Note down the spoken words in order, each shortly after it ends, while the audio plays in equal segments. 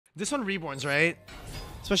This one reborns, right?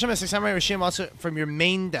 Special Mystic Samurai Rishim also from your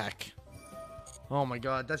main deck. Oh my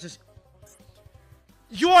god, that's just...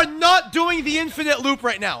 You are not doing the infinite loop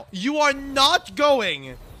right now. You are not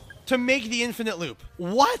going to make the infinite loop.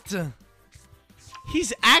 What?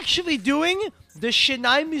 He's actually doing the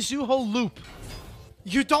Nyhmnim loop.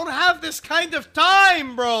 You don't have this kind of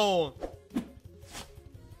time, bro.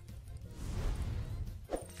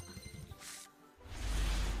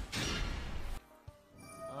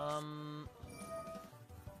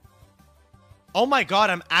 Oh my god,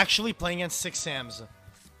 I'm actually playing against 6 Sams.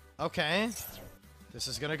 Okay. This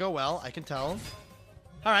is gonna go well, I can tell.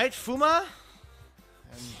 Alright, Fuma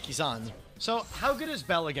and Kizan. So, how good is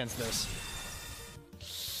Bell against this?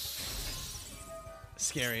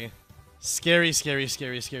 Scary. Scary, scary,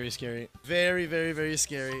 scary, scary, scary. Very, very, very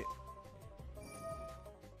scary.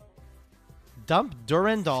 Dump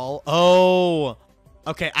Durandal. Oh!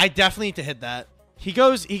 Okay, I definitely need to hit that. He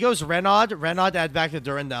goes Renaud, add back to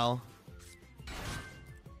Durandal.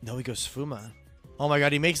 No, he goes Fuma. Oh my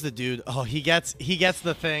god, he makes the dude. Oh, he gets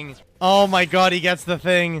the thing. Oh my god, he gets the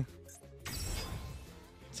thing.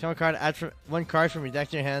 Discard card, add one card from your deck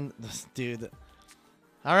to your hand. This dude.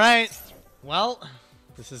 Alright. Well,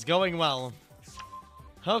 this is going well.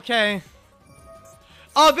 Okay.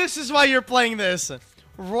 Oh, this is why you're playing this.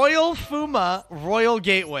 Royal Fuma, Royal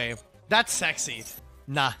Gateway. That's sexy.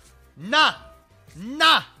 Nah. Nah.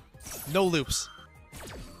 Nah. No loops.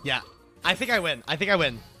 Yeah. I think I win. I think I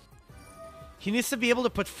win. He needs to be able to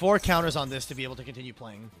put 4 counters on this to be able to continue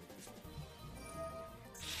playing.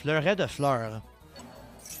 Fleuret de Fleur.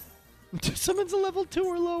 Summons a level 2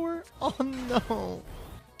 or lower. Oh no.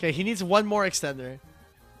 Okay, he needs one more extender.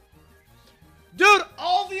 Dude,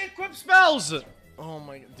 all the equipped spells! Oh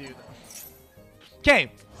my dude.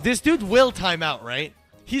 Okay, this dude will time out, right?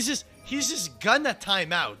 He's just gonna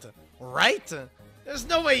time out, right? There's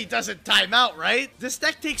no way he doesn't time out, right? This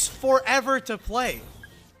deck takes forever to play.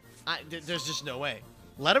 There's just no way.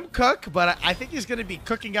 Let him cook, but I think he's gonna be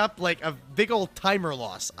cooking up like a big old timer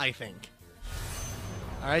loss, I think.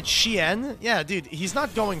 Alright, Shien. Yeah, dude, he's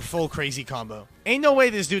not going full crazy combo. Ain't no way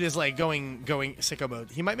this dude is like going sicko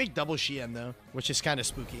mode. He might make double Shien though, which is kind of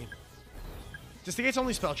spooky. Distigate's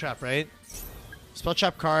only spell trap, right? Spell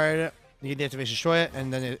trap card, you get deactivation, destroy it,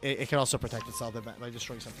 and then it can also protect itself by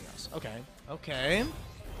destroying something else. Okay. Okay.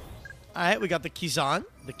 Alright, we got the Kizan.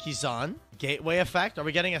 The Kizan. Gateway effect. Are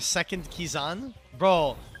we getting a second Kizan?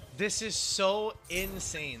 Bro, this is so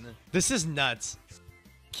insane. This is nuts.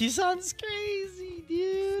 Kizan's crazy,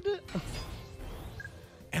 dude.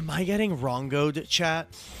 Am I getting wrongoed, chat?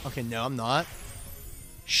 Okay, no, I'm not.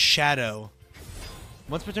 Shadow.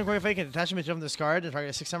 Once per turn, core fake, attachment from this card. The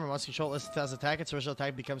target 6 timer must control less than 1000 attack. Its original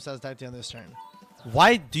attack becomes 1000 attack at the end of this turn.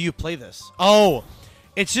 Why do you play this? Oh,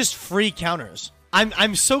 it's just free counters.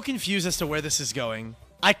 I'm so confused as to where this is going.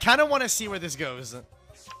 I kind of want to see where this goes.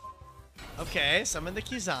 Okay, summon the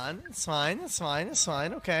Kizan. It's fine, it's fine, it's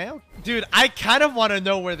fine. Okay. Dude, I kind of want to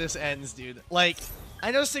know where this ends, dude. Like,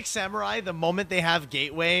 I know 6 Samurai, the moment they have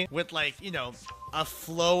Gateway with, like, you know, a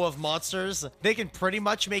flow of monsters, they can pretty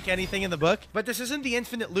much make anything in the book. But this isn't the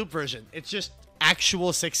infinite loop version. It's just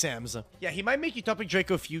actual 6 Sams. Yeah, he might make Utopic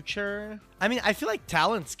Draco Future. I mean, I feel like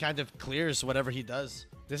Talents kind of clears whatever he does.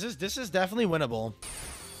 This is definitely winnable.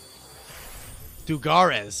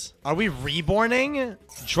 Dugares. Are we reborning?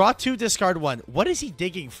 Draw 2, discard 1. What is he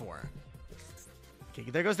digging for? Okay,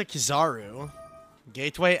 there goes the Kizaru.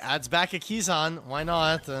 Gateway adds back a Kizan. Why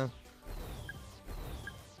not?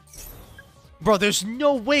 Bro, there's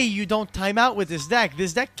no way you don't time out with this deck.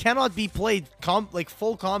 This deck cannot be played like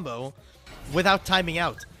full combo without timing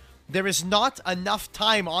out. There is not enough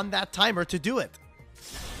time on that timer to do it.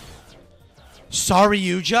 Sorry,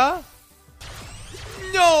 Yuja?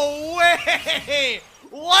 No way!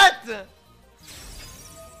 What?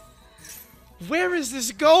 Where is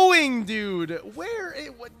this going, dude?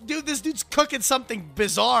 Dude, this dude's cooking something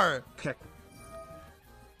bizarre. Okay.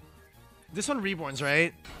 This one reborns,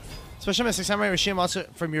 right? Special Mystic Samurai Rishim also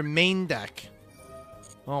from your main deck.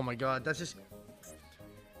 Oh my god, that's just...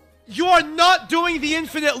 You are not doing the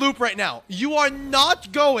infinite loop right now. You are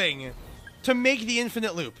not going to make the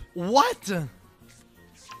infinite loop. What?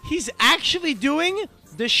 He's actually doing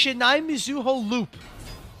the Nyhmnim loop.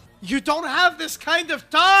 You don't have this kind of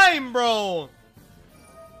time, bro.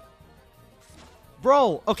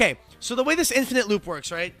 Bro, okay. So the way this infinite loop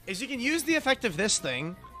works, right, is you can use the effect of this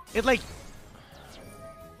thing. It, like...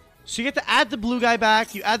 So you get to add the blue guy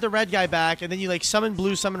back, you add the red guy back, and then you, like, summon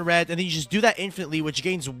blue, summon red, and then you just do that infinitely, which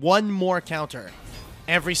gains 1 more counter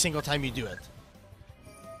every single time you do it.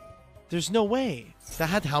 There's no way. That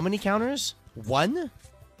had how many counters? 1?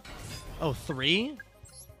 Oh, 3?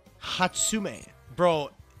 Hatsume.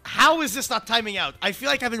 Bro, how is this not timing out? I feel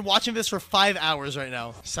like I've been watching this for 5 hours right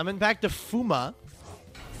now. Summon back the Fuma.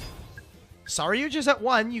 Sorry, you're just at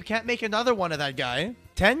 1. You can't make another one of that guy.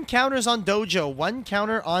 10 counters on Dojo, 1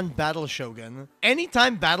 counter on Battle Shogun.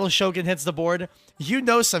 Anytime Battle Shogun hits the board, you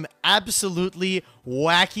know some absolutely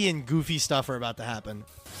wacky and goofy stuff are about to happen.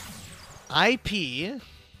 IP.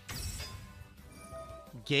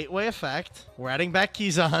 Gateway effect. We're adding back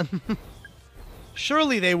Kizan.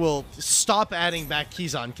 Surely they will stop adding back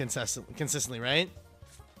Kizan consistently, right?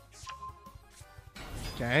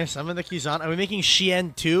 Okay, summon the Kizan. Are we making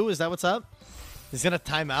Shien 2? Is that what's up? He's gonna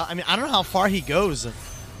time out. I mean, I don't know how far he goes.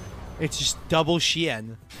 It's just double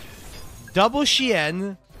Shien. Double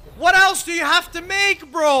Shien. What else do you have to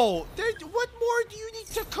make, bro? What more do you need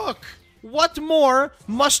to cook? What more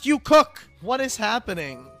must you cook? What is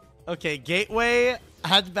happening? Okay, Gateway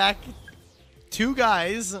had back 2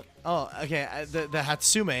 guys. Oh, okay. The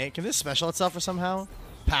Hatsume. Can this special itself or somehow?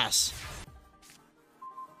 Pass.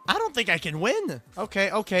 I don't think I can win.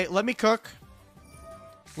 Okay, okay. Let me cook.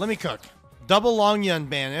 Let me cook. Double Long Yun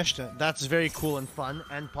banished. That's very cool and fun.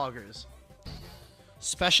 And Poggers.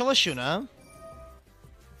 Special Ashuna.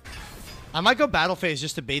 I might go Battle Phase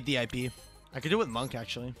just to bait the IP. I could do it with Monk,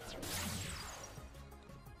 actually.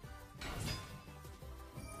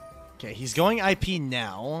 Okay, he's going IP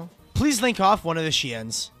now. Please link off one of the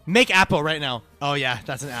Shiens. Make Appo right now. Oh, yeah,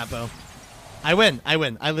 that's an Appo. I win. I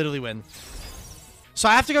win. I literally win. So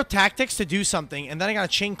I have to go Tactics to do something, and then I got a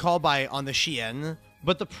Chain Call by on the Shien.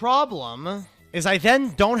 But the problem is I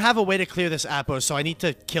then don't have a way to clear this Appo, so I need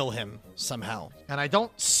to kill him somehow. And I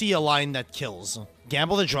don't see a line that kills.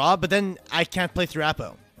 Gamble the draw, but then I can't play through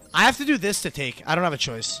Appo. I have to do this to take. I don't have a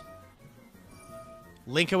choice.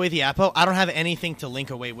 Link away the Appo. I don't have anything to link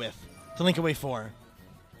away with. To link away for.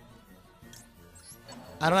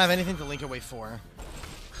 I don't have anything to link away for.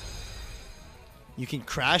 You can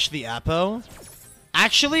crash the Appo.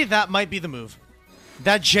 Actually, that might be the move.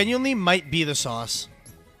 That genuinely might be the sauce.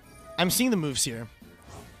 I'm seeing the moves here.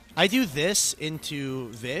 I do this into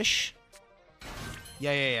Vish.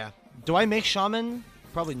 Yeah. Do I make Shaman?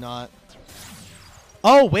 Probably not.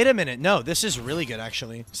 Oh, wait a minute. No, this is really good,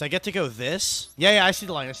 actually. So I get to go this. Yeah, I see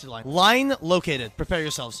the line. I see the line. Line located. Prepare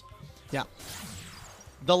yourselves. Yeah.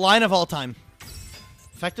 The line of all time.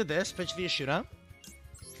 Affected this. Pitch the Ashuna.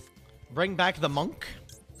 Bring back the Monk.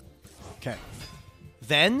 Okay.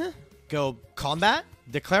 Then, go Combat.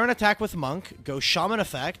 Declare an attack with Monk. Go Shaman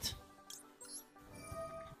effect.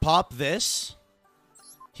 Pop this.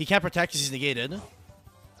 He can't protect because he's negated.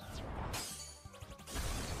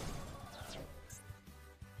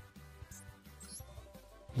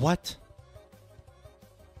 What?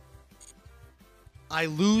 I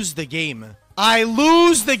lose the game. I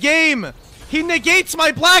lose the game! He negates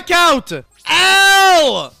my blackout!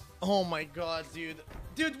 Ow! Oh my god, dude.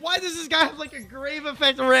 Dude, why does this guy have like a grave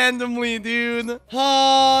effect randomly, dude?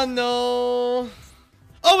 Oh, no.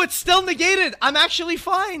 Oh, it's still negated. I'm actually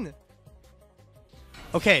fine.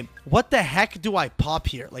 Okay, what the heck do I pop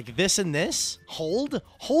here? Like this and this? Hold?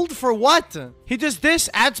 Hold for what? He does this,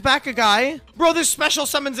 adds back a guy. Bro, this special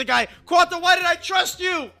summons a guy. Quanta, why did I trust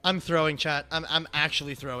you? I'm throwing, chat. I'm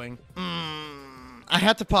actually throwing. I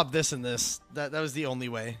had to pop this and this. That was the only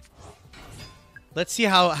way. Let's see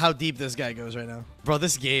how deep this guy goes right now. Bro,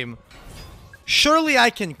 this game. Surely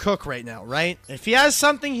I can cook right now, right? If he has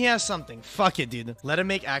something, he has something. Fuck it, dude. Let him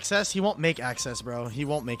make access. He won't make access, bro. He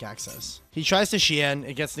won't make access. He tries to Shien.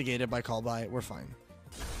 It gets negated by call by. We're fine.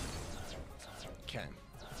 Okay.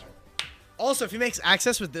 Also, if he makes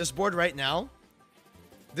access with this board right now,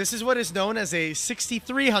 this is what is known as a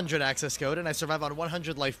 6300 access code, and I survive on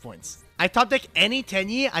 100 life points. I top deck any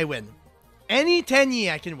Tenyi, I win. Any Tenyi,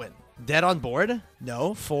 I can win. Dead on board?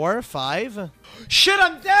 No. 4, 5. Shit,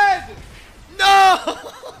 I'm dead! No!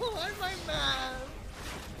 Why am I mad?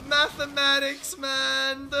 Mathematics,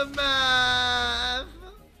 man. The math.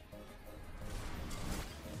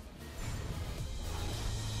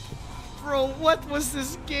 Bro, what was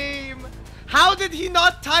this game? How did he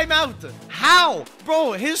not time out? How?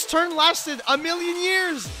 Bro, his turn lasted a million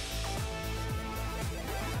years.